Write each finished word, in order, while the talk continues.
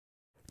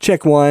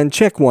Check one,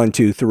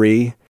 two,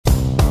 three.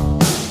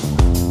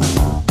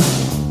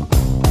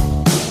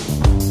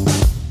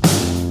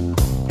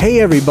 Hey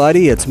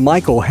everybody, it's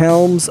Michael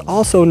Helms,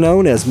 also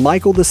known as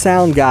Michael the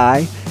Sound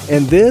Guy,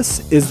 and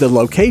this is the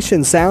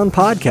Location Sound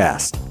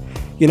Podcast.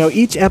 You know,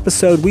 each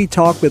episode we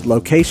talk with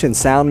location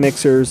sound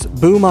mixers,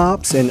 boom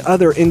ops, and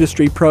other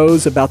industry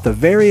pros about the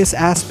various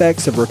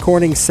aspects of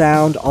recording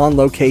sound on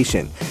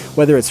location,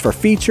 whether it's for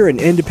feature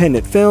and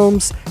independent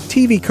films,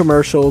 TV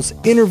commercials,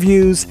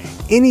 interviews,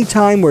 any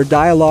time where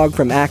dialogue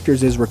from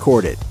actors is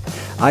recorded.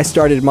 I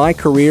started my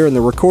career in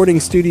the recording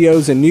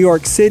studios in New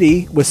York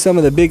City with some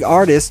of the big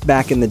artists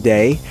back in the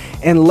day,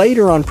 and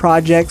later on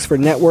projects for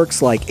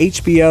networks like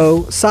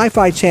HBO,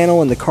 Sci-Fi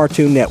Channel, and the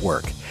Cartoon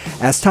Network.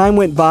 As time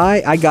went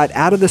by, I got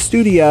out of the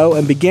studio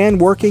and began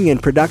working in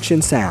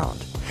production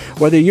sound.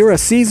 Whether you're a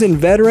seasoned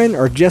veteran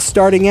or just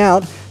starting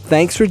out,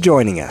 thanks for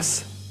joining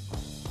us.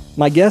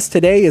 My guest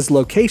today is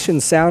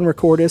location sound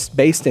recordist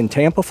based in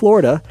Tampa,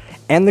 Florida,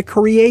 and the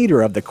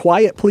creator of the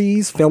Quiet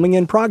Please Filming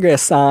in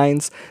Progress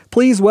signs.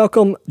 Please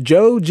welcome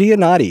Joe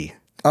Giannotti.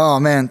 Oh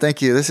man,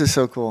 thank you. This is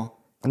so cool.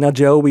 Now,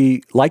 Joe,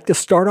 we like to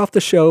start off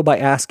the show by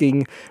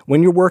asking,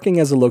 when you're working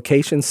as a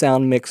location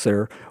sound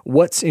mixer,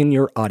 what's in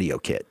your audio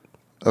kit?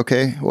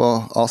 Okay,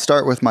 well, I'll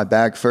start with my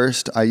bag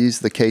first. I use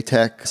the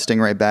K-Tech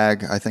Stingray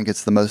bag. I think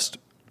it's the most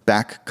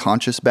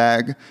back-conscious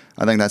bag.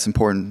 I think that's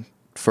important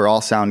for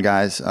all sound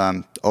guys.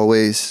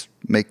 Always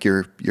make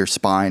your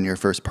spine your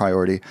first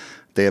priority.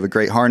 They have a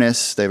great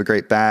harness. They have a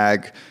great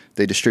bag.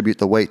 They distribute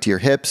the weight to your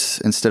hips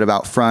instead of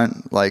out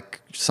front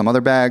like some other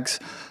bags.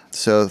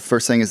 So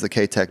first thing is the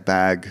K-Tech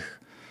bag.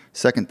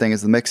 Second thing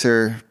is the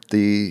mixer.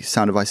 The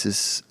Sound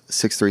Devices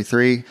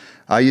 633.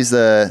 I use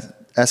the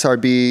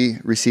SRB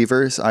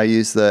receivers, I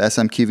use the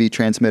SMQV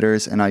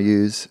transmitters, and I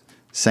use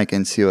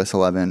Sanken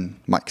COS11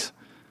 mics.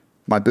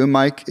 My boom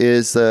mic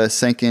is the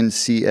Sanken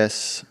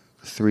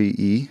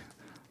CS3E.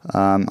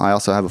 I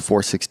also have a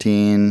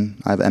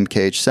 416, I have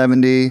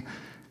MKH70,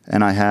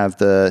 and I have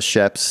the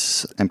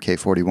Shoeps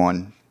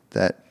MK41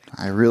 that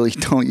I really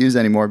don't use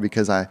anymore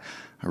because I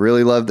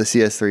really love the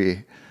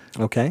CS3E.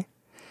 Okay.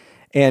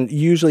 And you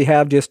usually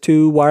have just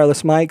two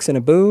wireless mics and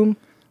a boom?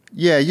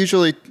 Yeah,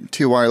 usually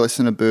two wireless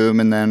and a boom,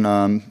 and then,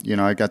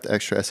 I got the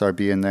extra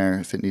SRB in there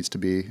if it needs to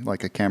be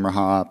like a camera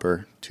hop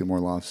or two more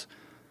lavs.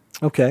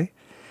 Okay.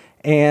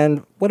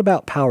 And what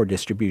about power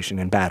distribution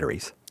and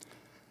batteries?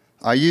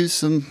 I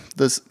use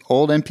this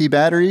old MP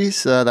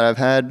batteries that I've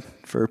had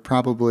for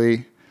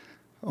probably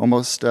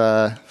almost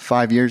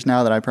 5 years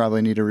now that I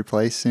probably need to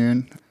replace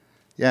soon.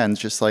 Yeah, and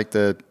it's just like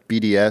the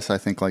BDS, I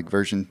think like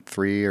version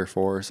 3 or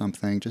 4 or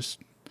something. Just,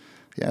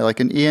 yeah,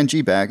 like an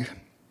ENG bag.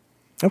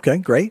 Okay,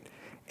 great.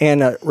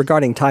 And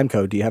regarding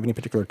timecode, do you have any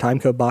particular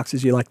timecode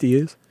boxes you like to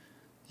use?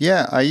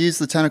 Yeah, I use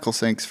the Tentacle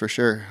Syncs for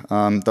sure,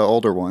 the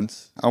older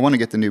ones. I want to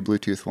get the new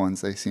Bluetooth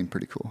ones. They seem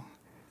pretty cool.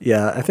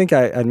 Yeah, I think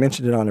I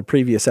mentioned it on a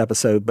previous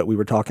episode, but we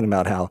were talking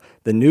about how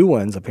the new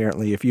ones,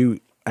 apparently, if you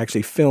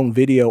actually film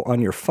video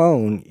on your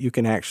phone, you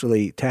can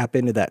actually tap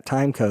into that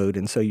timecode,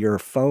 and so your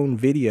phone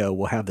video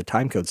will have the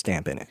timecode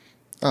stamp in it.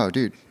 Oh,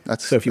 dude,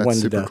 that's super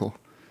cool.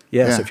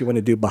 Yeah, so if you want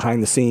to do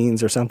behind the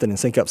scenes or something and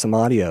sync up some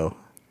audio.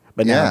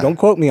 But now, don't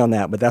quote me on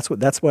that, but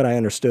that's what I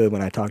understood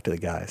when I talked to the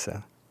guy.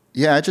 So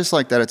yeah, I just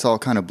like that it's all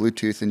kind of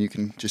Bluetooth and you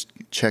can just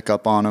check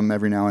up on them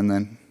every now and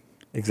then.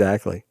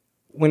 Exactly.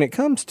 When it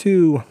comes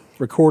to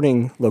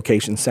recording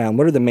location sound,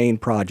 what are the main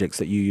projects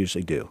that you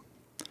usually do?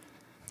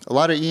 A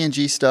lot of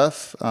ENG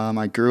stuff.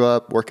 I grew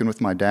up working with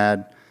my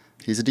dad.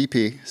 He's a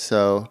DP,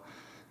 so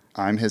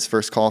I'm his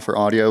first call for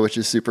audio, which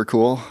is super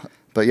cool.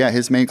 But yeah,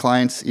 his main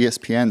client's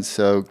ESPN,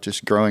 so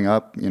just growing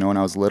up, when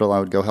I was little, I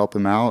would go help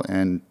him out,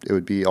 and it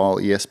would be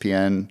all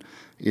ESPN,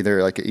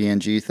 either like an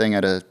ENG thing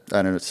at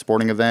a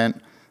sporting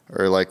event,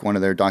 or like one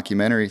of their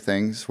documentary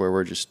things where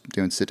we're just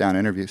doing sit-down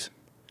interviews.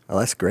 Oh,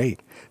 that's great.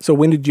 So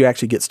when did you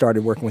actually get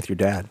started working with your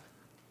dad?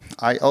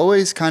 I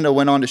always kind of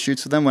went on to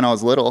shoots with him when I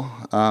was little,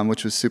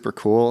 which was super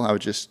cool. I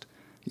would just,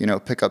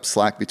 pick up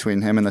slack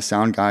between him and the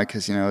sound guy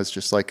because, it's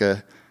just like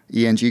a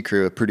ENG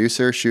crew, a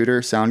producer,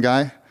 shooter, sound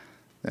guy.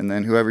 And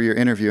then whoever you're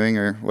interviewing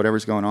or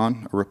whatever's going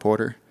on, a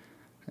reporter.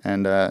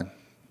 And I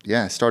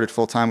started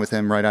full-time with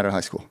him right out of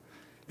high school.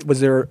 Was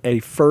there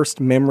a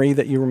first memory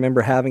that you remember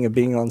having of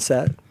being on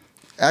set?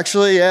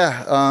 Actually,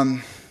 yeah.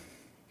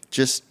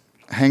 Just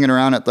hanging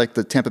around at like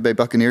the Tampa Bay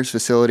Buccaneers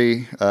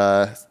facility,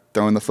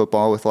 throwing the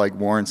football with like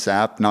Warren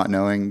Sapp, not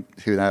knowing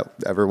who that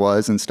ever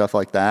was and stuff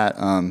like that.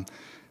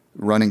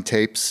 Running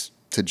tapes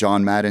to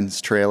John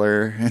Madden's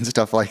trailer and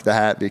stuff like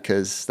that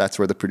because that's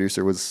where the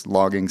producer was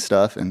logging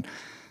stuff. And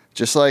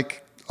just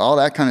like all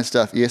that kind of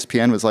stuff.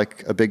 ESPN was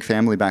like a big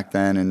family back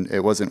then, and it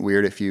wasn't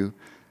weird if you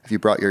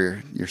brought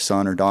your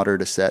son or daughter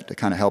to set to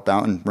kind of help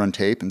out and run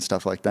tape and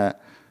stuff like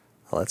that.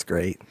 Oh, that's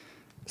great.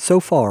 So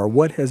far,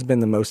 what has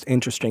been the most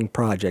interesting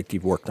project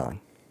you've worked on?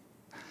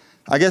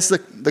 I guess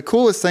the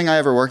coolest thing I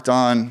ever worked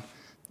on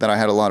that I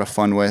had a lot of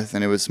fun with,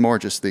 and it was more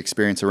just the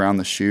experience around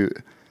the shoot,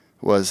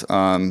 was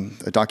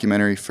a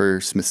documentary for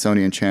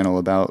Smithsonian Channel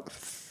about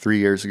 3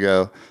 years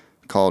ago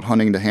called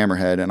Hunting to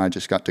Hammerhead, and I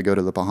just got to go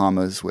to the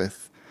Bahamas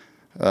with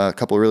a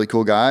couple of really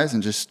cool guys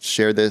and just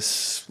shared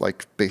this,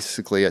 like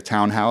basically a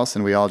townhouse,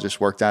 and we all just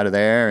worked out of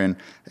there. And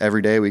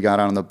every day we got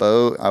on the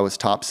boat. I was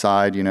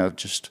topside, you know,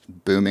 just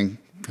booming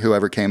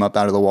whoever came up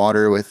out of the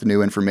water with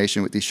new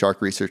information with these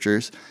shark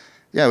researchers.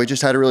 Yeah, we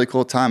just had a really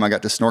cool time. I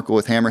got to snorkel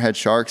with hammerhead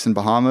sharks in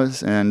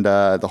Bahamas, and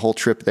the whole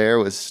trip there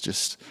was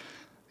just,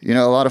 you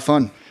know, a lot of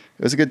fun.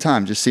 It was a good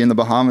time just seeing the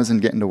Bahamas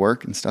and getting to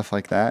work and stuff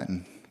like that,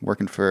 and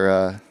working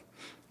for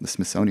the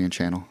Smithsonian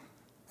Channel.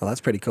 Well,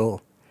 that's pretty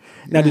cool.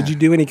 Now, did you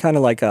do any kind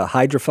of like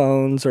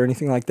hydrophones or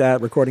anything like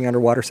that, recording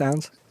underwater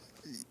sounds?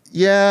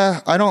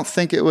 Yeah, I don't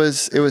think it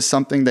was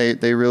something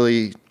they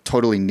really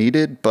totally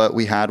needed, but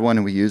we had one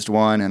and we used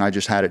one, and I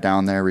just had it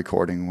down there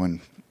recording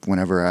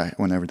whenever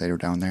they were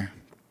down there.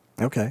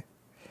 Okay.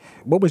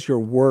 What was your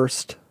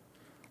worst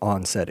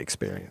on-set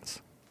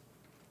experience?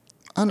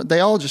 They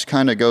all just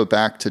kind of go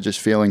back to just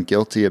feeling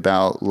guilty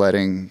about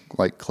letting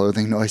like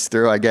clothing noise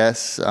through, I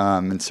guess,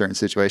 in certain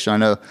situations. I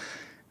know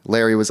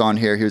Larry was on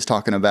here. He was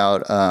talking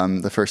about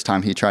the first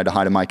time he tried to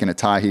hide a mic in a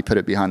tie. He put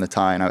it behind the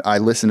tie, and I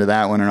listened to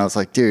that one, and I was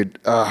like, dude,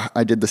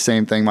 I did the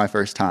same thing my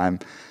first time.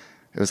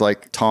 It was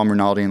like Tom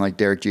Rinaldi and like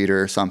Derek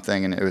Jeter or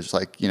something, and it was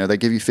like, you know, they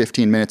give you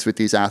 15 minutes with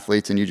these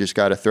athletes, and you just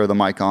got to throw the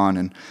mic on.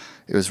 And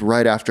it was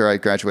right after I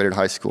graduated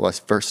high school. I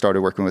first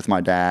started working with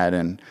my dad,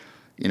 and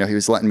you know, he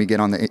was letting me get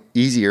on the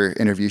easier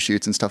interview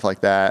shoots and stuff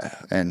like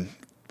that. And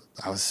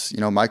I was,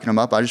 you know, micing him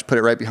up. I just put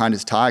it right behind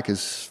his tie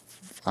because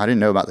I didn't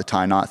know about the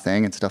tie knot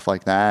thing and stuff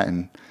like that,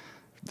 and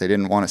they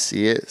didn't want to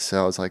see it,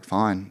 so I was like,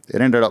 fine.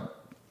 It ended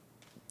up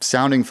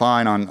sounding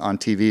fine on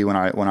TV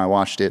when I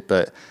watched it,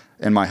 but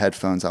in my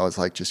headphones, I was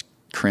like just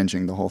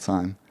cringing the whole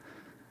time.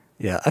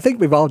 Yeah, I think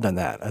we've all done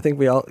that. I think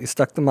we all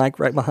stuck the mic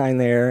right behind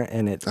there,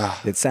 and it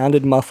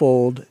sounded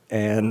muffled,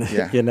 and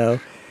you know.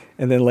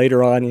 And then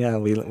later on,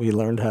 we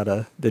learned how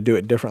to do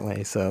it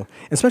differently. So,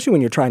 especially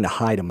when you're trying to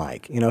hide a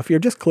mic, you know, if you're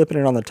just clipping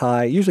it on the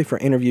tie, usually for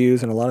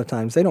interviews, and a lot of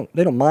times they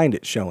don't mind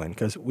it showing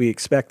because we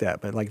expect that.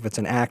 But like if it's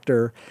an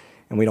actor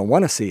and we don't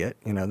want to see it,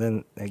 you know,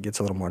 then it gets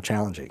a little more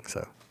challenging.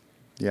 So,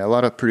 yeah, a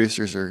lot of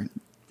producers are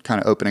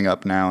kind of opening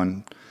up now,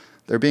 and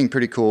they're being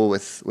pretty cool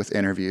with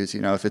interviews.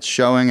 You know, if it's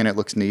showing and it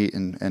looks neat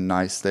and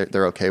nice,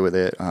 they're okay with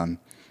it.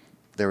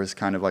 There was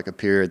kind of like a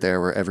period there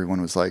where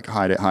everyone was like,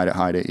 hide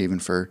it, even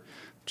for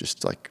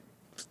just like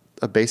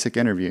a basic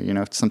interview. You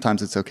know,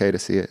 sometimes it's okay to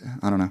see it.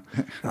 I don't know.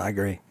 I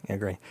agree.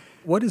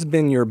 What has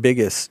been your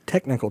biggest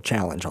technical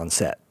challenge on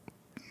set?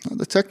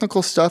 The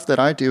technical stuff that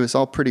I do is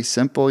all pretty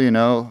simple. You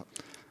know,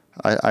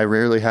 I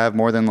rarely have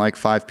more than like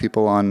 5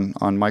 people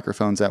on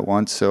microphones at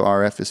once, so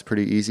RF is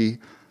pretty easy.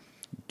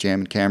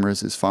 Jamming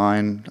cameras is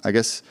fine. I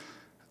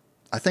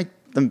think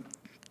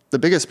the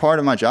biggest part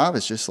of my job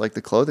is just like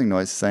the clothing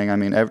noise thing. I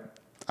mean,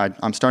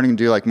 I'm starting to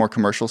do like more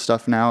commercial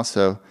stuff now,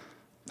 so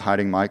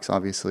hiding mics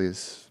obviously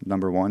is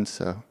number one.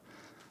 So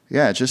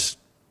yeah, just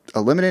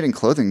eliminating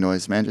clothing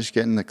noise, man. Just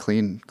getting the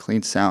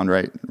clean sound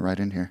right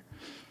in here.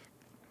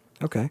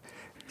 Okay.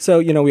 So,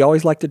 you know, we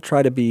always like to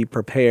try to be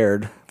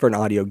prepared for an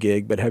audio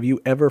gig, but have you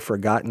ever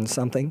forgotten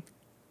something?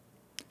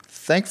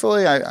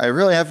 Thankfully, I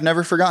really have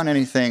never forgotten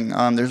anything.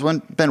 There's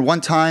been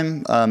one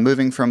time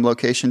moving from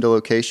location to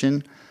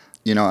location.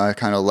 You know, I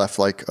kind of left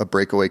like a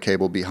breakaway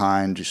cable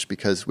behind just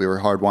because we were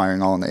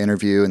hardwiring all in the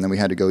interview, and then we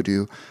had to go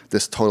do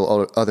this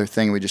total other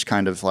thing. We just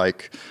kind of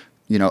like,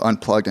 you know,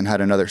 unplugged and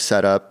had another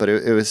setup, but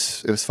it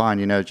was fine.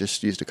 You know,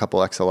 just used a couple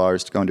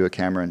XLRs to go into a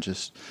camera and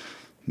just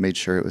made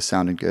sure it was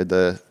sounding good.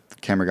 The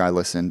camera guy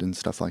listened and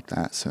stuff like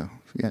that. So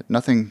yeah,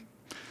 nothing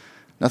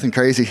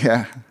crazy.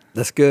 Yeah,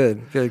 that's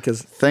good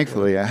because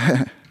thankfully,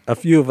 yeah. A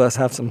few of us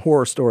have some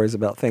horror stories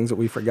about things that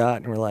we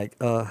forgot, and we're like,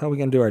 how are we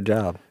going to do our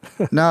job?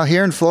 No,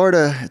 here in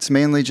Florida, it's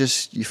mainly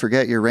just you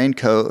forget your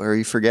raincoat or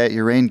you forget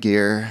your rain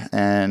gear,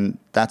 and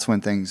that's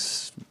when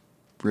things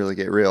really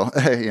get real,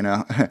 you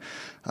know.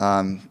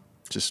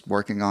 Just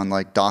working on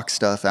like dock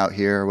stuff out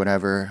here or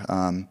whatever.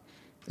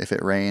 If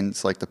it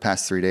rains, like the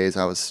past 3 days,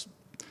 I was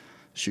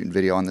shooting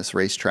video on this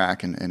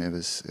racetrack, and it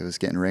was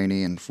getting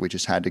rainy, and we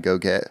just had to go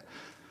get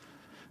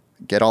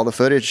all the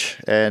footage,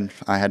 and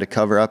I had to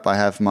cover up. I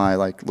have my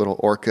like little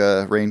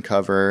Orca rain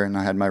cover, and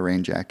I had my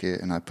rain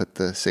jacket, and I put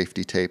the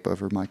safety tape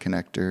over my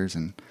connectors,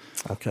 and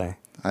okay.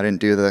 I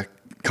didn't do the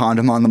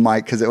condom on the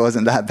mic because it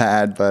wasn't that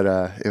bad, but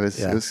it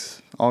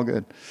was all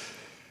good.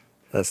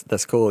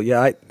 That's cool.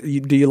 Yeah,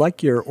 do you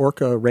like your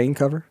Orca rain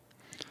cover?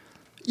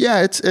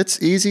 Yeah,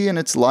 it's easy and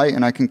it's light,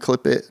 and I can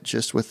clip it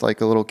just with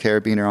like a little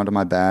carabiner onto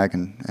my bag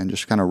and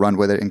just kind of run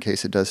with it in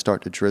case it does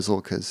start to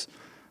drizzle, because,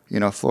 you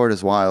know,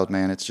 Florida's wild,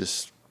 man. It's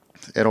just,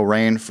 it'll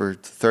rain for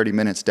 30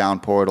 minutes,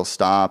 downpour, it'll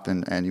stop,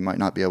 and you might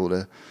not be able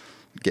to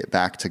get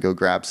back to go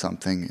grab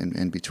something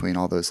in between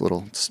all those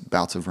little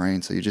bouts of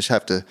rain. So you just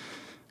have to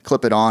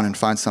clip it on and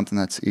find something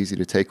that's easy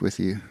to take with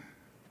you.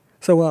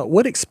 So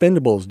what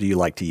expendables do you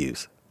like to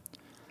use?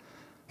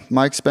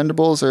 My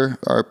expendables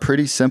are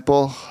pretty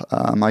simple.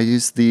 I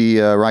use the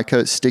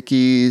Rycote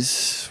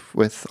stickies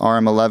with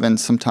RM11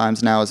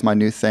 sometimes now is my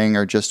new thing,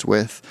 or just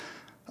with,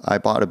 I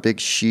bought a big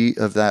sheet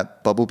of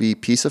that Bumblebee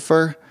piece of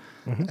fur.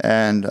 Mm-hmm.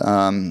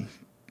 And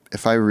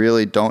if I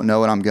really don't know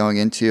what I'm going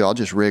into, I'll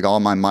just rig all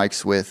my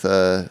mics with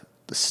the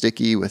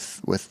sticky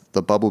with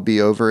the bubble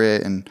bee over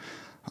it, and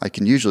I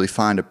can usually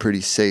find a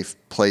pretty safe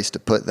place to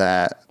put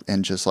that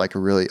in just like a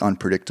really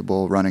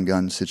unpredictable run and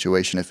gun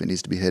situation if it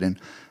needs to be hidden.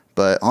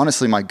 But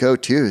honestly, my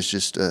go-to is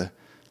just a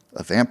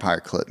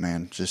vampire clip,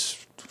 man.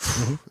 Just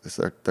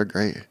they're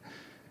great.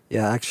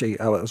 Yeah, actually,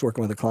 I was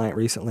working with a client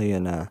recently,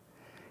 and I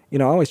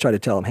always try to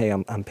tell them, hey,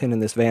 I'm pinning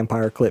this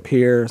vampire clip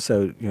here,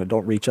 so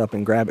don't reach up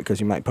and grab it because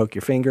you might poke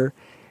your finger.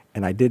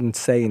 And I didn't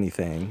say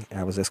anything.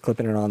 I was just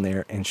clipping it on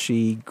there, and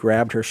she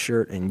grabbed her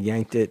shirt and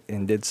yanked it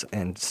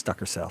and stuck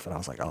herself. And I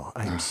was like, oh,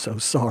 I am so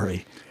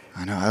sorry.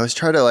 I know. I always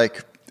try to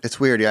it's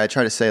weird. Yeah, I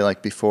try to say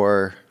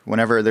before,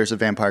 whenever there's a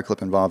vampire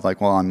clip involved,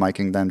 while I'm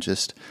micing them,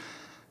 just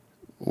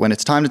when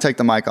it's time to take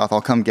the mic off,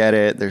 I'll come get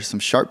it. There's some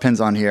sharp pins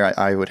on here.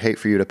 I would hate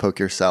for you to poke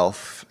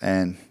yourself,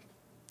 and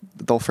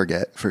they'll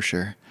forget for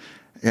sure.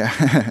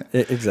 Yeah.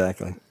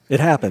 Exactly. It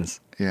happens.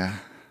 Yeah.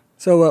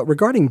 So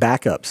regarding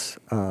backups,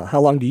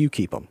 how long do you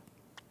keep them?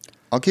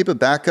 I'll keep a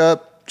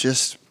backup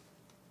just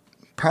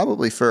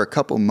probably for a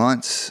couple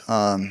months.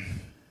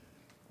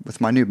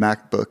 With my new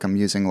MacBook, I'm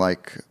using the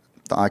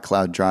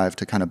iCloud drive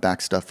to kind of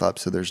back stuff up,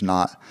 so there's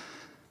not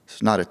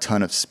a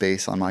ton of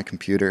space on my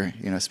computer,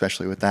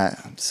 especially with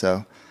that.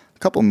 So a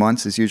couple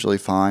months is usually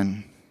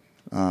fine.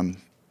 I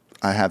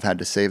have had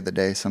to save the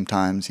day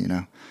sometimes,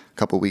 a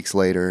couple weeks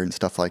later and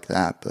stuff like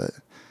that, but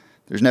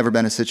there's never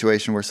been a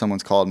situation where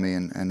someone's called me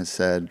and has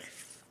said,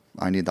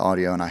 I need the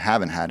audio, and I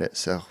haven't had it.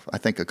 So I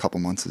think a couple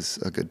months is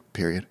a good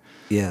period.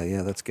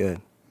 Yeah, that's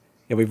good.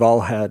 Yeah,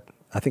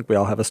 I think we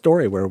all have a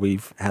story where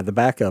we've had the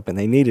backup and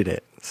they needed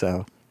it.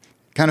 So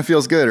kind of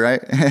feels good,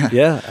 right?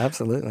 Yeah,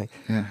 absolutely.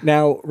 Yeah.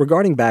 Now,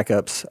 regarding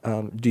backups,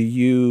 do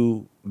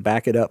you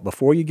back it up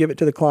before you give it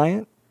to the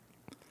client?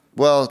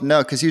 Well, no,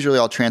 because usually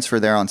I'll transfer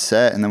there on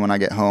set, and then when I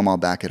get home, I'll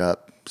back it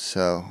up.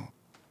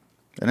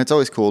 And it's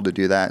always cool to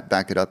do that,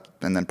 back it up,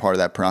 and then part of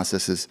that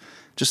process is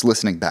just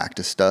listening back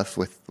to stuff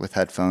with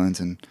headphones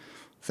and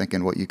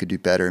thinking what you could do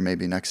better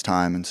maybe next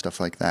time and stuff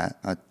like that.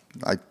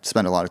 I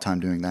spend a lot of time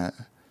doing that.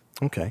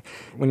 Okay.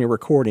 When you're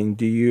recording,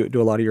 do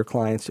a lot of your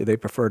clients, do they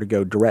prefer to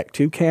go direct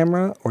to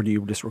camera, or do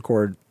you just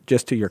record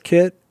just to your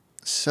kit?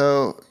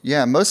 So,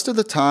 yeah, most of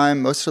the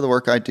time, most of the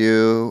work I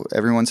do,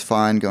 everyone's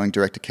fine going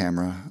direct to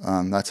camera.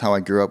 That's how I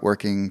grew up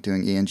working,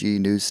 doing E&G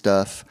news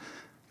stuff.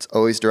 It's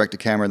always direct to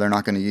camera. They're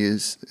not going to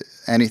use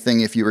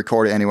anything. If you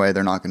record it anyway,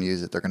 they're not going to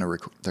use it. They're going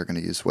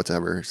to use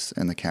whatever's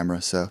in the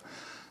camera. So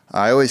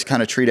I always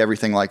kind of treat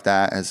everything like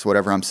that, as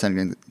whatever I'm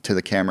sending to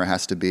the camera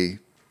has to be,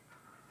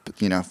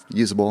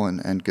 usable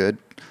and good.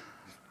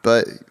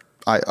 But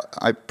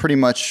I pretty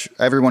much,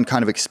 everyone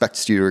kind of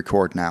expects you to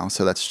record now.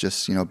 So that's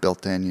just,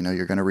 built in,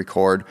 you're going to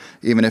record.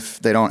 Even if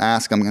they don't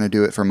ask, I'm going to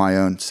do it for my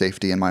own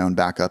safety and my own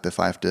backup if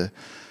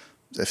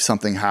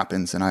something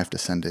happens and I have to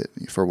send it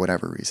for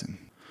whatever reason.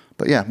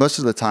 But yeah, most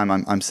of the time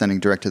I'm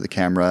sending direct to the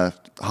camera,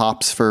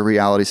 hops for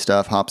reality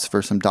stuff, hops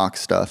for some doc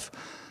stuff.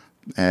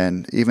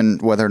 And even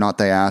whether or not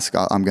they ask,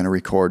 I'm going to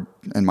record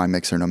in my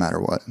mixer no matter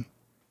what.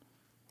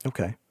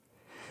 Okay.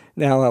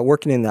 Now,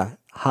 working in the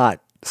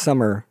hot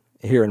summer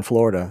here in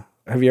Florida,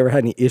 have you ever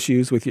had any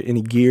issues with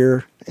any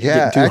gear?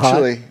 Yeah,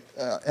 actually.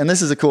 And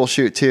this is a cool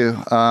shoot too.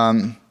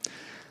 I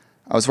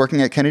was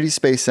working at Kennedy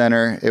Space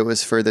Center. It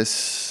was for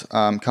this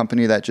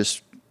company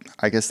that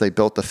I guess they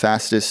built the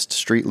fastest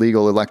street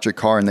legal electric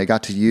car, and they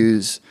got to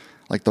use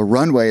the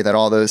runway that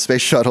all those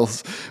space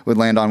shuttles would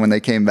land on when they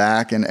came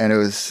back. And it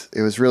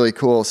was really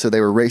cool. So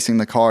they were racing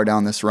the car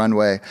down this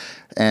runway,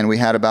 and we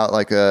had about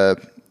a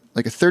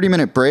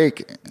 30-minute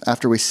break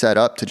after we set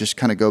up to just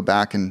kind of go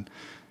back and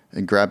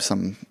grab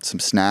some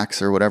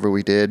snacks or whatever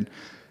we did.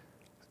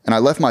 And I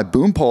left my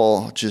boom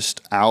pole just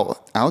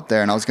out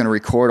there, and I was going to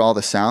record all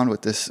the sound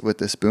with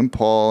this boom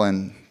pole.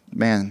 And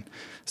man,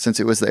 since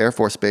it was the Air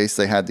Force Base,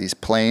 they had these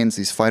planes,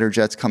 these fighter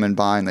jets coming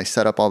by, and they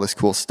set up all this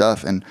cool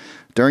stuff. And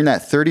during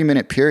that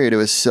 30-minute period, it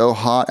was so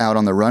hot out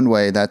on the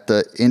runway that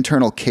the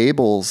internal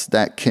cables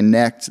that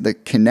connect the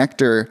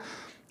connector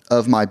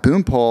of my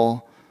boom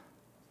pole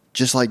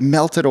just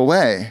melted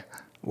away.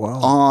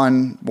 Wow.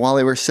 While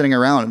they were sitting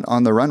around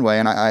on the runway.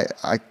 And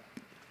I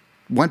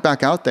went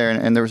back out there,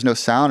 and there was no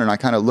sound, and I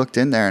kind of looked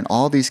in there, and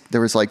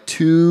there was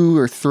 2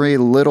 or 3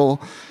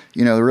 little,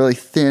 really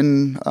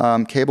thin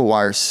cable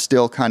wires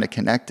still kind of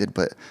connected,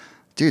 but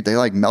dude,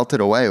 they melted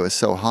away. It was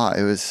so hot.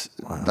 It was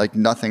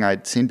nothing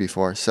I'd seen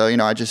before. So,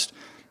 I just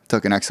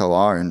took an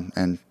XLR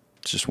and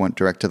just went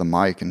direct to the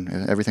mic,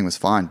 and everything was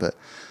fine. But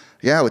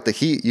yeah, with the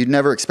heat, you'd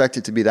never expect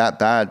it to be that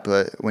bad,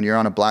 but when you're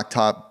on a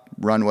blacktop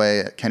runway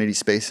at Kennedy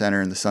Space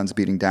Center and the sun's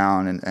beating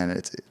down, and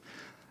it's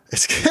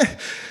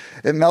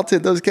it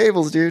melted those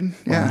cables, dude.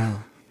 Yeah.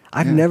 Wow.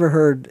 I've never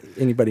heard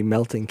anybody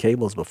melting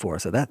cables before,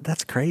 so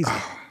that's crazy.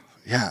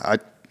 Yeah,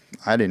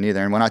 I didn't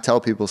either. And when I tell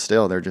people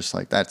still, they're just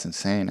like, that's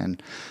insane.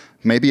 And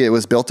maybe it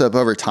was built up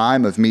over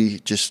time of me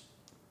just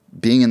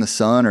being in the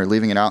sun or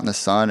leaving it out in the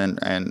sun.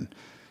 And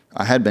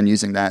I had been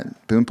using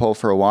that boom pole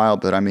for a while,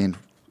 but I mean,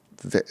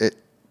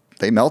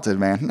 they melted,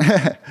 man.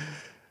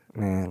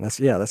 Man,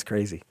 that's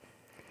crazy.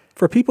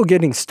 For people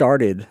getting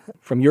started,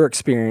 from your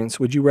experience,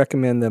 would you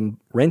recommend them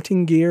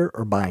renting gear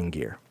or buying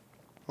gear?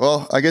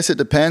 Well, I guess it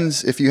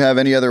depends if you have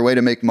any other way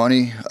to make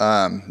money,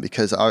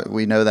 because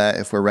we know that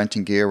if we're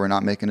renting gear, we're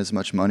not making as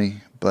much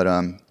money. But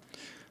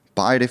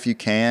buy it if you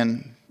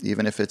can,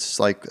 even if it's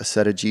like a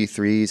set of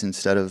G3s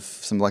instead of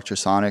some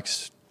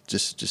Lectrosonics.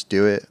 Just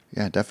do it.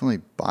 Yeah,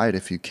 definitely buy it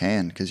if you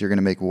can, because you're going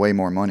to make way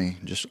more money.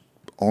 Just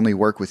only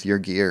work with your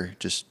gear,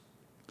 just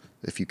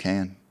if you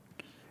can.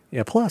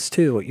 Yeah, plus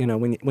too,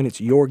 when it's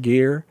your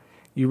gear,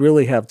 you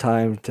really have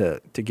time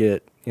to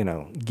get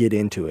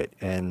into it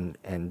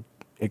and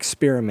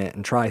experiment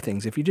and try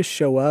things. If you just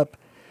show up,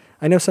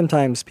 I know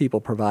sometimes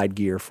people provide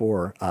gear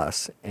for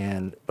us,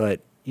 but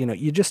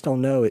you just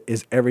don't know,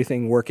 is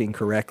everything working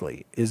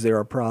correctly? Is there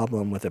a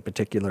problem with a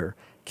particular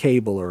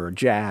cable or a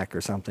jack or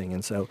something?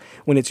 And so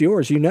when it's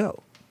yours, And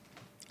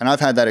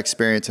I've had that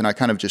experience, and I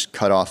kind of just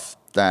cut off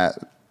that,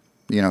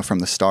 from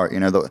the start.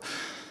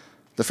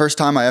 The first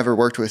time I ever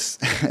worked with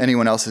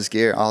anyone else's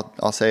gear,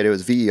 I'll say it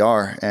was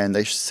VER, and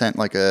they sent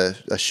like a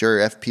Shure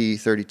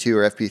FP32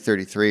 or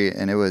FP33,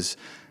 and it was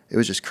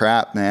just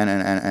crap, man.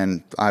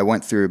 And I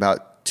went through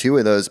about 2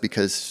 of those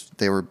because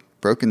they were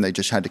broken. They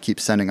just had to keep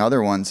sending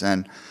other ones,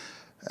 and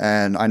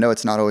I know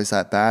it's not always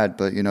that bad,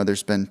 but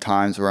there's been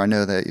times where I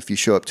know that if you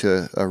show up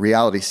to a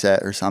reality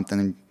set or something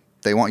and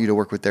they want you to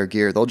work with their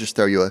gear, they'll just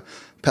throw you a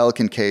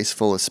Pelican case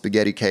full of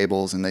spaghetti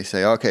cables, and they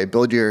say, okay,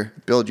 build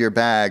your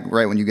bag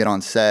right when you get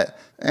on set.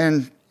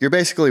 And you're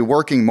basically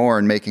working more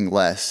and making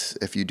less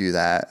if you do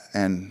that.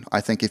 And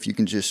I think if you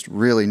can just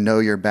really know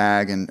your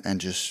bag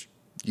and just,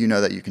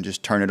 that you can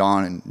just turn it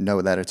on and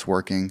know that it's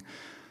working,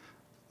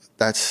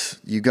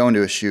 you go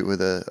into a shoot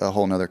with a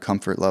whole nother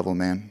comfort level,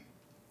 man.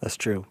 That's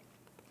true.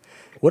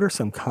 What are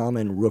some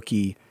common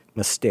rookie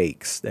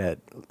mistakes that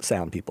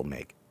sound people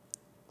make?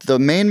 The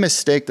main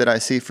mistake that I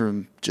see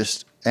from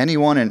just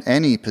anyone in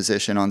any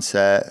position on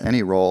set,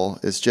 any role,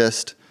 is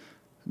just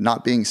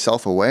not being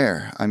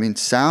self-aware. I mean,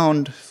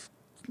 sound,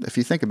 if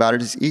you think about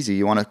it, is easy.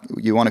 You want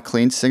a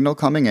clean signal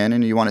coming in,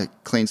 and you want a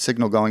clean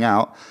signal going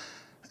out.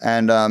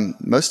 And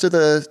most of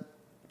the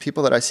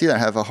people that I see that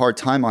have a hard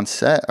time on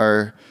set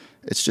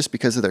it's just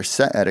because of their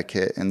set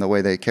etiquette and the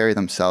way they carry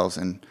themselves.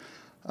 And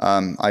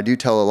I do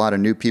tell a lot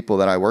of new people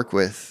that I work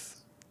with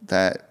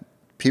that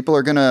people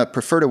are going to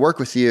prefer to work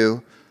with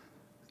you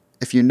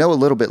if you know a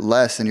little bit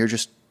less, and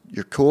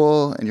you're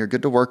cool and you're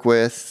good to work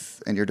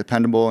with and you're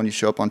dependable and you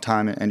show up on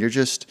time and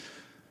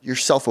you're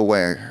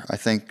self-aware. I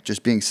think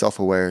just being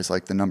self-aware is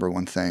like the number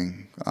one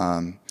thing.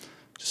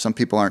 Some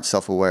people aren't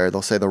self-aware.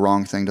 They'll say the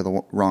wrong thing to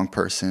the wrong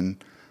person,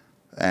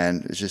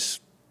 and it's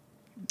just,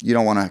 you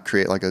don't want to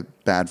create like a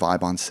bad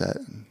vibe on set.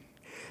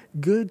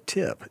 Good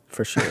tip,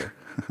 for sure.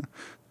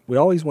 We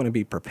always want to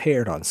be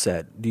prepared on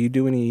set. Do you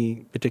do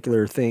any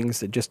particular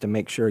things just to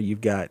make sure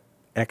you've got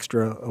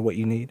extra of what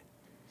you need?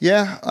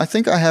 Yeah, I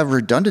think I have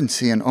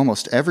redundancy in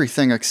almost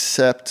everything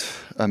except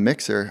a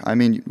mixer. I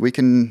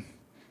mean,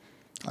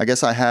 I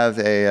guess I have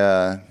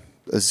a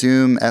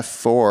Zoom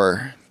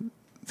F4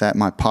 that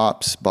my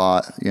pops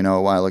bought,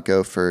 a while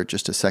ago for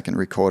just a second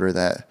recorder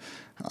that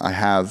I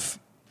have,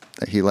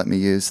 that he let me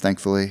use,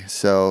 thankfully.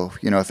 So,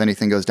 if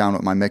anything goes down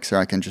with my mixer,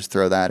 I can just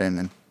throw that in,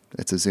 and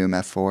it's a Zoom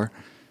F4.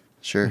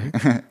 Sure.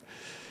 Mm-hmm.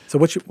 So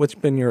what's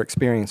been your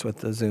experience with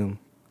the Zoom?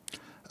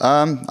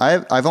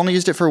 I've only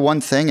used it for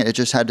one thing. It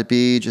just had to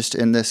be just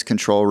in this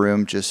control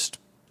room, just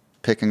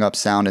picking up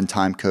sound and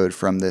time code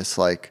from this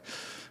like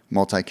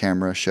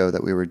multi-camera show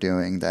that we were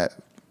doing. That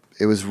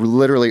it was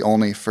literally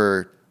only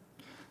for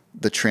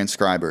the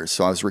transcribers.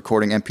 So I was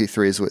recording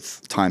MP3s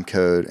with time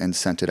code and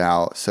sent it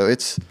out. So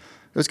it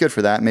was good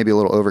for that. Maybe a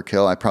little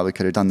overkill. I probably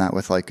could have done that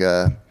with like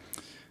the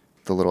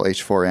little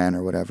H4n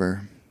or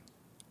whatever.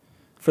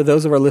 For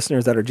those of our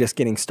listeners that are just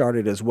getting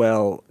started as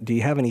well, do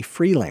you have any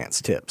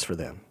freelance tips for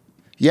them?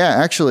 Yeah,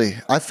 actually,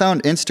 I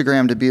found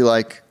Instagram to be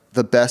like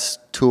the best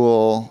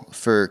tool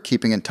for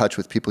keeping in touch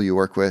with people you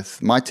work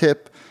with. My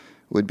tip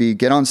would be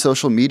get on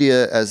social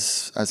media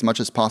as much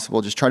as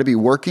possible. Just try to be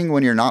working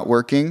when you're not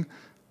working,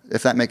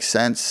 if that makes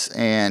sense.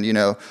 And,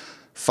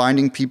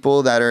 finding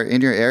people that are in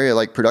your area,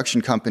 like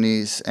production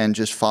companies, and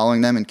just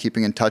following them and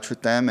keeping in touch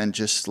with them, and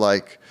just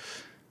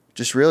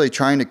really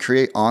trying to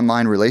create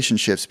online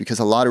relationships, because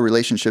a lot of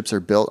relationships are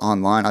built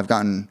online. I've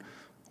gotten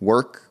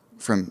work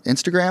from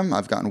Instagram.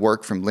 I've gotten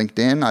work from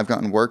LinkedIn. I've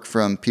gotten work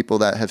from people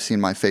that have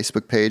seen my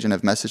Facebook page and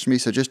have messaged me.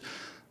 So just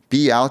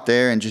be out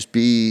there and just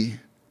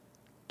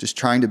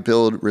trying to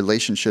build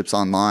relationships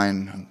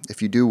online.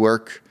 If you do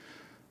work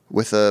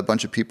with a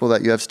bunch of people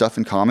that you have stuff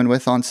in common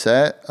with on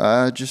set,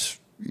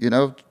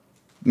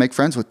 make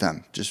friends with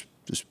them.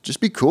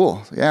 Just be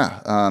cool.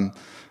 Yeah.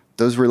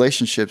 Those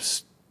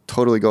relationships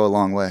totally go a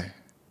long way.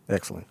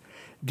 Excellent.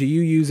 Do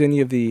you use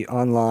any of the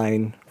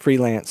online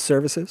freelance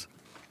services?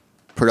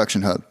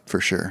 Production Hub, for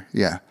sure.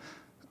 Yeah.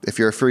 If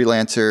you're a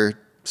freelancer,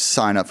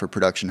 sign up for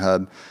Production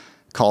Hub.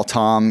 Call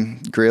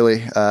Tom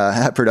Greeley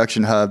at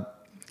Production Hub.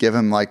 Give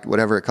him like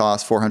whatever it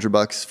costs,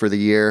 $400 for the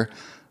year.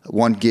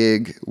 1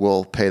 gig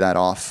will pay that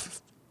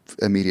off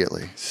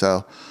immediately.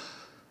 So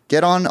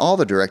get on all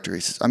the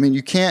directories. I mean,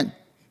 you can't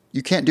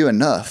you can't do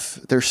enough.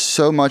 There's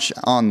so much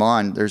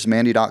online. There's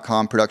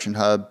Mandy.com, Production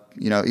Hub.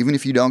 Even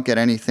if you don't get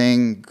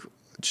anything,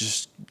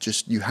 just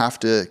you have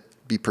to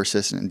be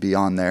persistent and be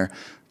on there,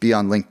 be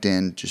on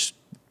LinkedIn. Just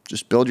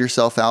build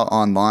yourself out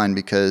online,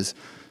 because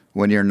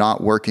when you're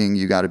not working,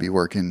 you got to be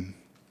working.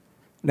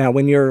 Now,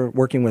 when you're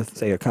working with,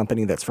 say, a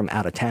company that's from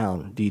out of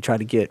town, do you try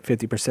to get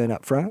 50%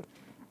 up front?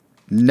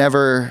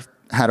 Never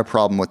had a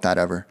problem with that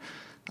ever.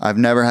 I've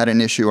never had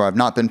an issue where I've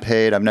not been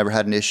paid. I've never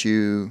had an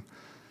issue.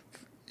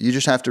 You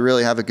just have to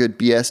really have a good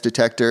BS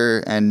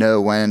detector and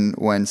know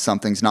when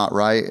something's not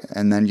right,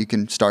 and then you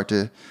can start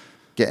to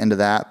get into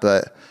that.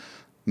 But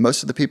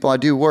most of the people I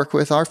do work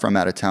with are from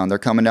out of town. They're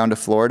coming down to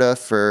Florida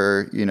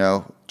for,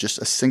 just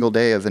a single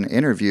day of an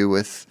interview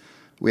with.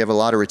 We have a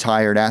lot of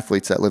retired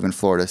athletes that live in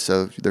Florida,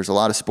 so there's a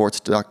lot of sports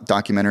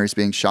documentaries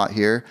being shot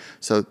here.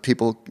 So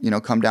people,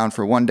 come down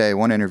for one day,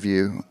 one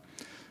interview.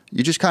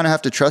 You just kind of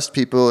have to trust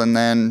people and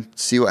then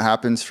see what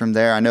happens from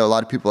there. I know a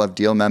lot of people have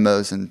deal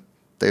memos, and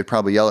they'd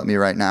probably yell at me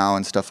right now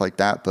and stuff like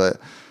that.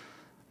 But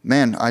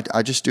man,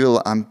 I just do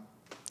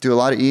a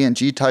lot of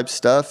E&G type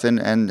stuff,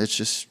 and it's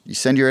just, you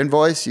send your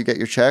invoice, you get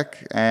your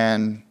check,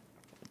 and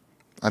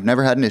I've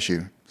never had an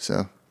issue.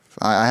 So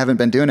I haven't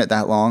been doing it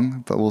that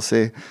long, but we'll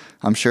see.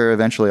 I'm sure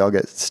eventually I'll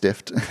get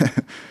stiffed.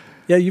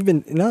 Yeah,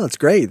 that's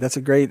great. That's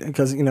a great,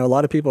 because, a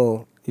lot of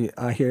people,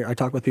 I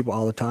talk with people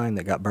all the time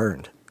that got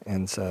burned.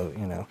 And so,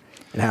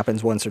 it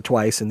happens once or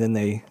twice, and then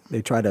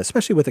they try to,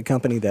 especially with a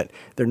company that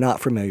they're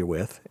not familiar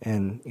with,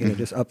 and,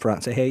 just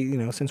upfront say,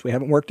 hey, since we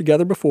haven't worked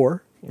together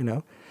before,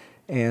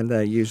 and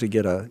usually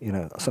get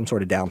some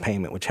sort of down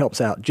payment, which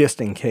helps out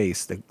just in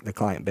case the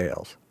client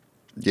bails.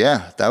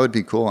 Yeah, that would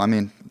be cool. I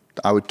mean,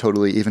 I would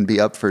totally even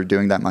be up for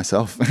doing that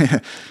myself.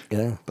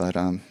 Yeah. But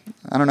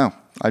I don't know.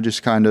 I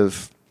just kind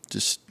of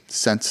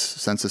sense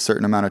a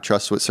certain amount of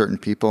trust with certain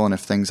people, and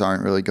if things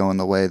aren't really going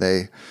the way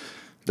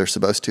they're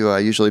supposed to, I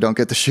usually don't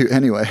get the shoot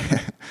anyway.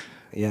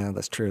 Yeah,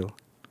 that's true.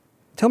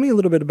 Tell me a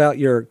little bit about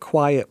your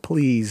Quiet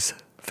Please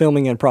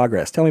filming in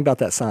progress. Tell me about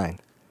that sign.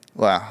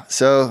 Wow.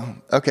 So,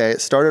 okay,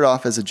 it started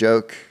off as a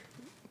joke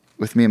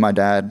with me and my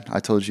dad. I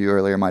told you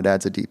earlier, my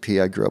dad's a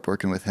DP. I grew up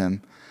working with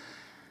him.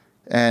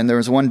 And there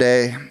was one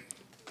day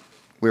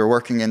we were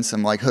working in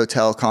some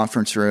hotel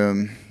conference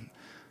room.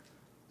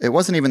 It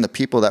wasn't even the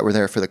people that were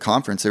there for the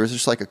conference. There was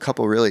just a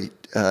couple really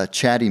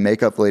chatty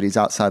makeup ladies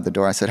outside the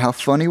door. I said, how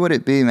funny would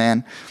it be,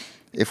 man,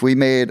 if we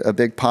made a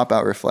big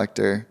pop-out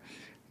reflector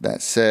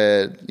that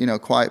said,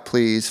 Quiet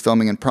Please,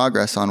 filming in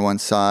progress on one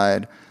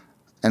side,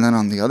 and then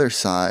on the other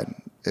side,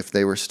 if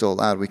they were still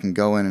allowed, we can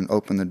go in and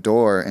open the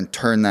door and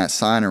turn that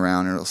sign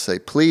around, and it'll say,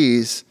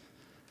 please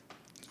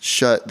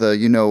shut the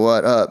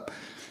you-know-what up.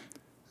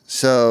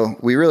 So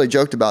we really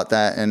joked about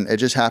that, and it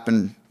just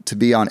happened to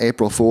be on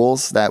April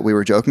Fool's that we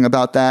were joking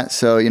about that.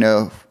 So,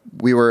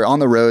 we were on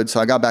the road,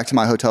 so I got back to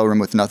my hotel room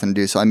with nothing to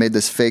do. So I made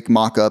this fake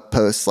mock-up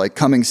post,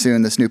 coming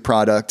soon, this new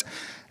product,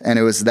 and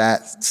it was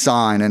that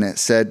sign, and it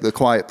said the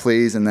Quiet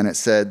Please, and then it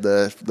said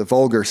the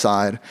vulgar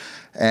side.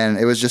 And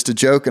it was just a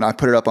joke, and I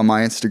put it up on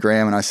my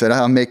Instagram, and I said,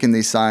 I'm making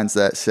these signs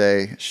that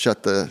say,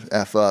 shut the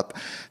F up.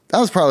 That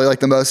was probably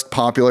the most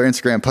popular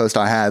Instagram post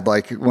I had.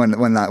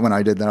 When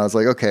I did that, I was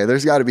like, okay,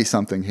 there's got to be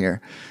something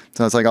here.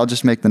 So I was like, I'll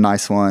just make the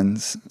nice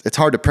ones. It's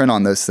hard to print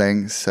on those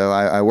things. So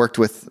I worked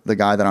with the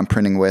guy that I'm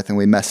printing with, and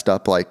we messed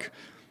up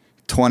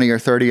 20 or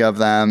 30 of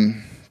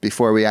them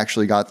before we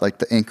actually got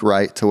the ink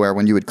right to where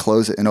when you would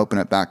close it and open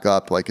it back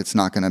up, it's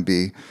not going to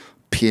be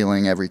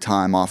peeling every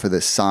time off of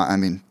this sign. I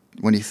mean,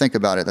 when you think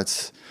about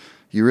it,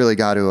 you really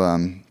got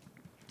to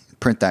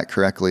print that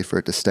correctly for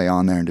it to stay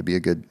on there and to be a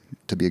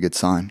good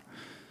sign.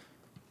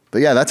 But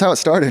yeah, that's how it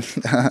started.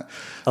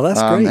 Oh,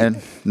 that's great. And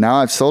now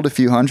I've sold a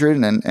few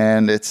hundred,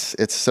 and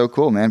it's so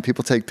cool, man.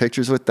 People take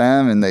pictures with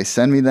them, and they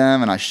send me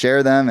them, and I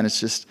share them, and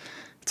it's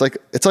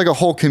like a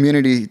whole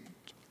community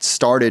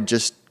started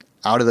just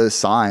out of those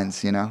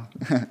signs,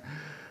 And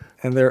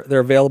they're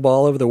available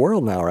all over the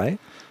world now, right?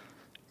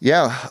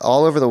 Yeah,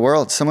 all over the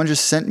world. Someone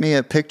just sent me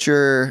a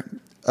picture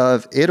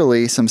of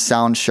Italy, some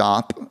sound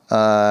shop,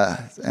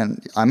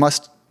 and I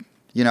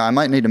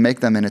might need to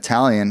make them in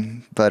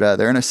Italian, but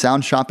they're in a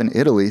sound shop in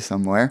Italy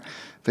somewhere.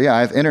 But yeah, I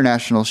have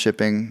international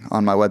shipping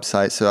on my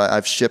website, so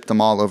I've shipped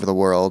them all over the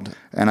world.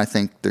 And I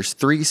think there's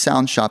 3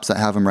 sound shops that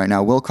have them right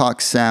now: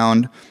 Wilcox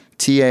Sound,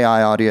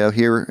 TAI Audio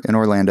here in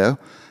Orlando,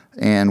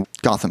 and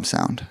Gotham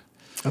Sound.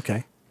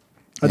 Okay.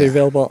 Are they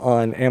available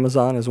on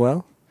Amazon as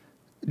well?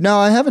 No,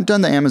 I haven't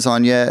done the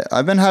Amazon yet.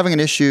 I've been having an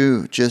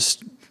issue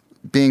just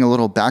being a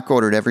little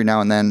back-ordered every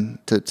now and then,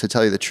 to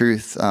tell you the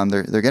truth.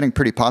 They're getting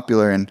pretty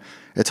popular, and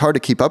it's hard to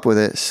keep up with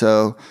it.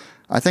 So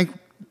I think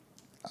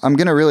I'm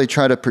going to really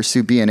try to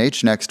pursue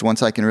B&H next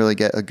once I can really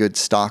get a good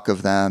stock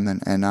of them.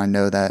 And I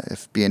know that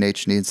if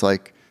B&H needs a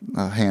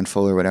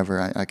handful or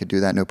whatever, I could do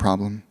that no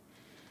problem.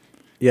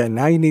 Yeah,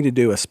 now you need to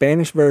do a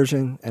Spanish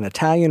version, an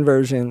Italian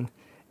version,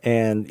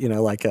 and,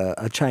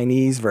 a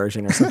Chinese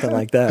version or something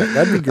like that.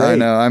 That'd be great. I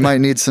know. I might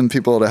need some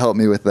people to help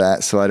me with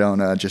that, so I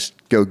don't just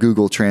go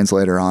Google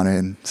Translator on it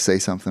and say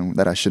something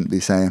that I shouldn't be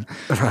saying.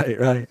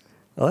 Right.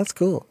 Well, that's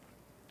cool.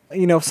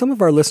 If some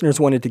of our listeners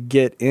wanted to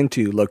get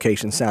into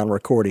location sound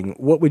recording,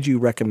 what would you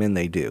recommend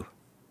they do?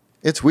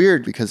 It's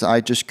weird because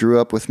I just grew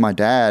up with my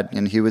dad,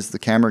 and he was the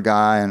camera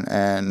guy,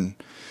 and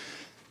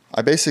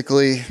I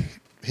basically,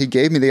 he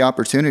gave me the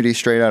opportunity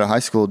straight out of high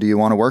school. Do you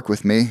want to work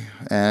with me?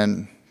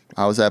 And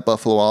I was at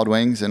Buffalo Wild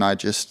Wings, and I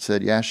just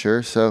said, yeah,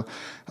 sure. So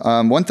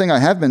one thing I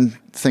have been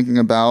thinking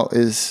about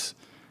is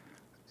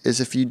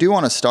if you do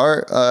want to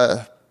start,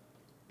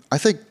 I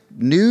think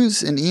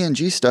news and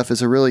ENG stuff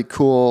is a really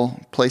cool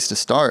place to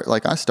start.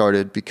 Like I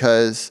started,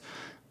 because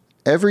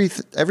every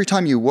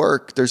time you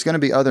work, there's going to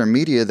be other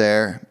media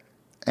there,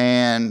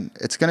 and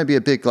it's going to be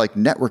a big like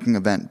networking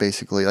event,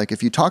 basically. Like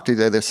if you talk to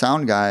the other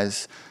sound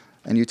guys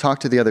and you talk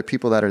to the other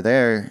people that are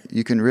there,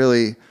 you can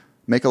really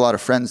make a lot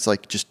of friends,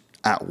 like just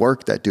at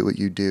work, that do what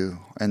you do.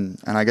 And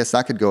I guess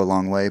that could go a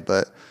long way,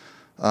 but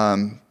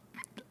a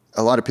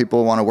lot of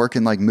people want to work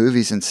in like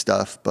movies and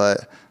stuff,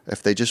 but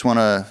if they just want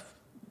to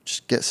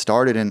just get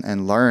started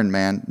and learn,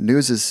 man,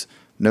 news is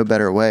no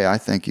better way. I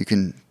think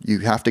you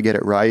have to get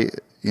it right.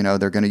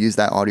 They're going to use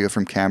that audio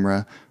from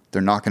camera.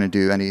 They're not going to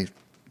do any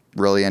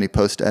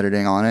post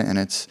editing on it. And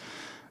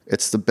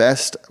it's the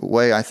best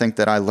way, I think,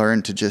 that I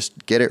learned to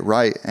just get it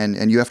right.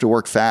 And you have to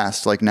work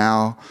fast. Like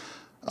now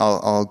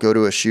I'll go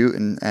to a shoot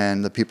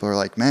and the people are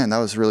like, man, that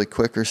was really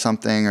quick or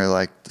something. Or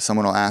like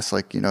someone will ask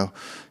like,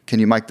 can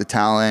you mic the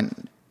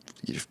talent?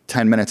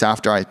 10 minutes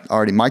after I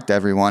already mic'd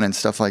everyone and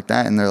stuff like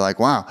that. And they're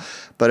like, wow.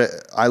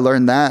 But I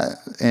learned that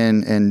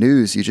in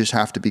news, you just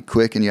have to be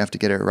quick and you have to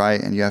get it right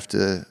and you have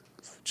to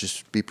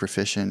just be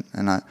proficient.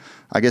 And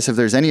I guess if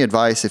there's any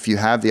advice, if you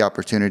have the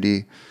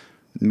opportunity,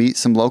 meet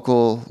some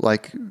local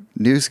like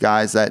news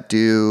guys that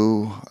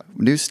do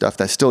news stuff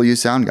that still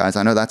use sound guys.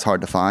 I know that's hard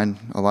to find.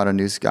 A lot of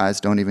news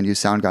guys don't even use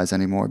sound guys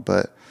anymore,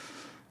 but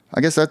I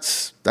guess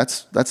that's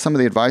some of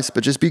the advice.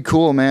 But just be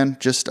cool, man.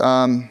 Just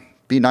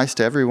be nice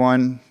to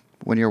everyone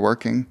when you're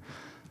working.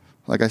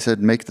 Like I said,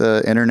 make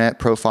the internet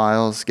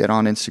profiles, get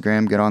on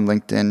Instagram, get on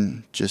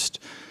LinkedIn, just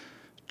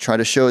try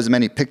to show as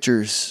many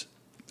pictures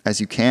as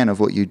you can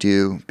of what you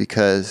do,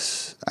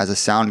 because as a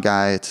sound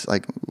guy, it's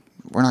like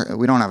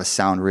we don't have a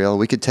sound reel.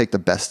 We could take the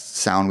best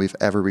sound we've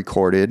ever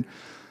recorded.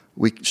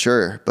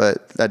 Sure,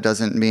 but that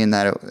doesn't mean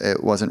that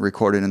it wasn't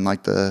recorded in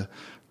like the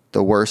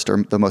worst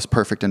or the most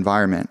perfect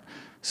environment.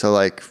 So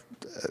like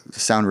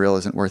sound reel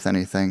isn't worth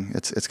anything.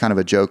 It's kind of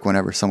a joke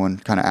whenever someone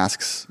kind of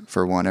asks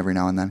for one every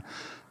now and then.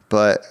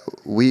 But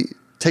we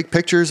take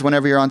pictures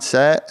whenever you're on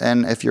set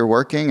and if you're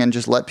working, and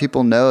just let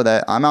people know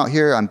that I'm out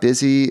here, I'm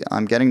busy,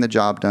 I'm getting the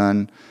job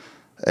done.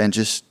 And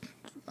just,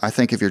 I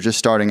think if you're just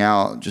starting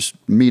out, just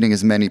meeting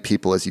as many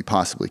people as you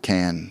possibly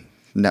can,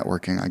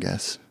 networking, I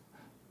guess.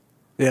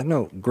 Yeah,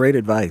 no, great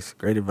advice.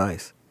 Great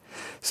advice.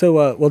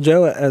 So, well,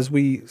 Joe, as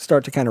we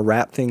start to kind of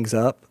wrap things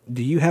up,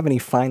 do you have any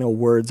final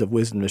words of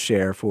wisdom to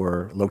share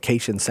for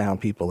location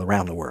sound people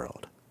around the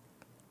world?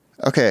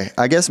 Okay,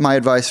 I guess my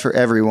advice for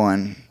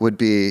everyone would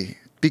be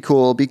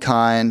cool, be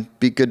kind,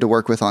 be good to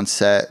work with on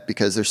set,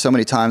 because there's so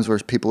many times where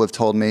people have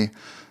told me,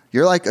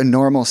 you're like a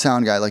normal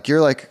sound guy, like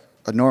you're like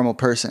a normal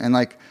person. And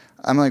like,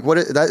 I'm like,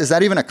 is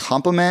that even a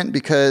compliment?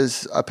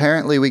 Because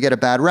apparently we get a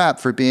bad rap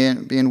for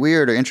being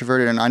weird or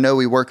introverted. And I know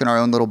we work in our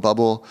own little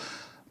bubble,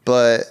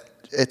 but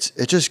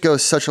it just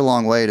goes such a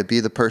long way to be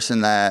the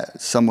person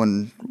that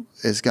someone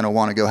is going to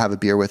want to go have a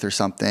beer with or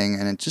something.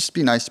 And just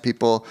be nice to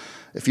people.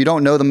 If you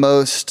don't know the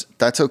most,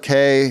 that's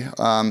okay.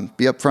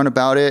 Be upfront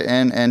about it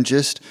and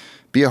just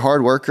be a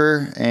hard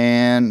worker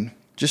and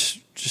just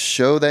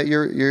show that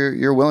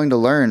you're willing to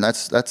learn.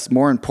 That's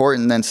more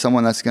important than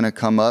someone that's going to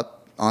come up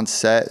on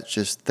set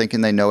just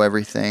thinking they know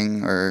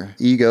everything, or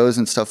egos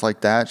and stuff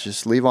like that.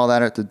 Just leave all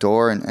that at the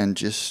door and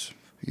just,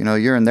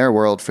 you're in their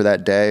world for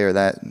that day or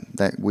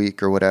that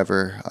week or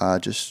whatever.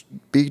 Just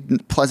be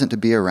pleasant to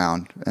be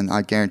around, and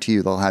I guarantee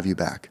you they'll have you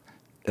back.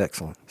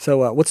 Excellent.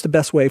 So what's the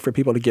best way for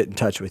people to get in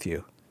touch with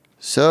you?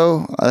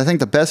 So I think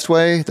the best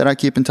way that I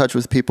keep in touch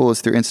with people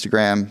is through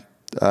Instagram.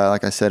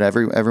 Like I said,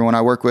 everyone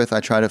I work with,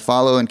 I try to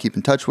follow and keep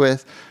in touch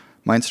with.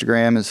 My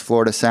Instagram is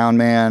Florida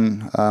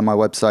Soundman. My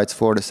website's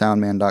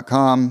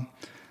floridasoundman.com.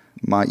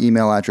 My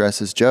email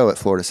address is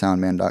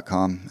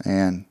joe@floridasoundman.com.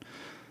 And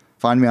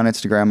find me on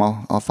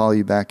Instagram. I'll follow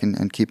you back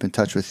and keep in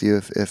touch with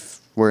you if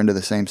we're into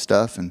the same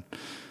stuff, and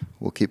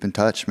we'll keep in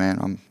touch,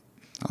 man.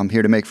 I'm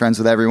here to make friends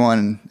with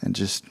everyone and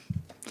just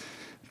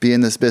be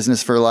in this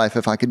business for life.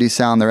 If I could do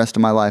sound the rest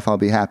of my life, I'll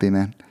be happy,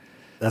 man.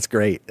 That's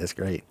great. That's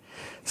great.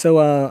 So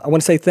I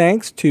want to say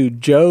thanks to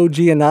Joe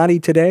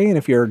Giannotti today. And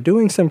if you're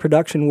doing some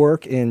production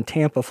work in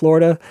Tampa,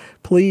 Florida,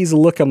 please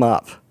look him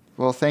up.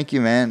 Well, thank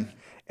you, man.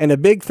 And a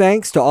big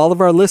thanks to all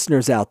of our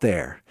listeners out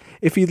there.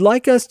 If you'd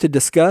like us to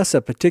discuss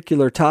a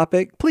particular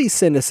topic, please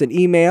send us an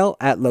email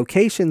at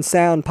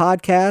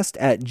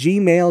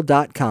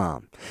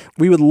locationsoundpodcast@gmail.com.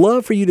 We would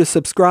love for you to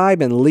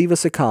subscribe and leave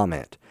us a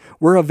comment.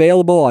 We're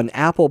available on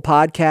Apple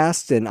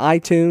Podcasts and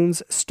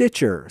iTunes,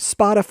 Stitcher,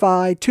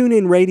 Spotify,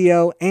 TuneIn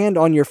Radio, and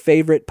on your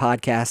favorite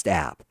podcast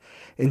app.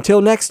 Until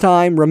next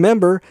time,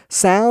 remember,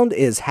 sound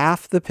is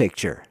half the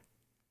picture.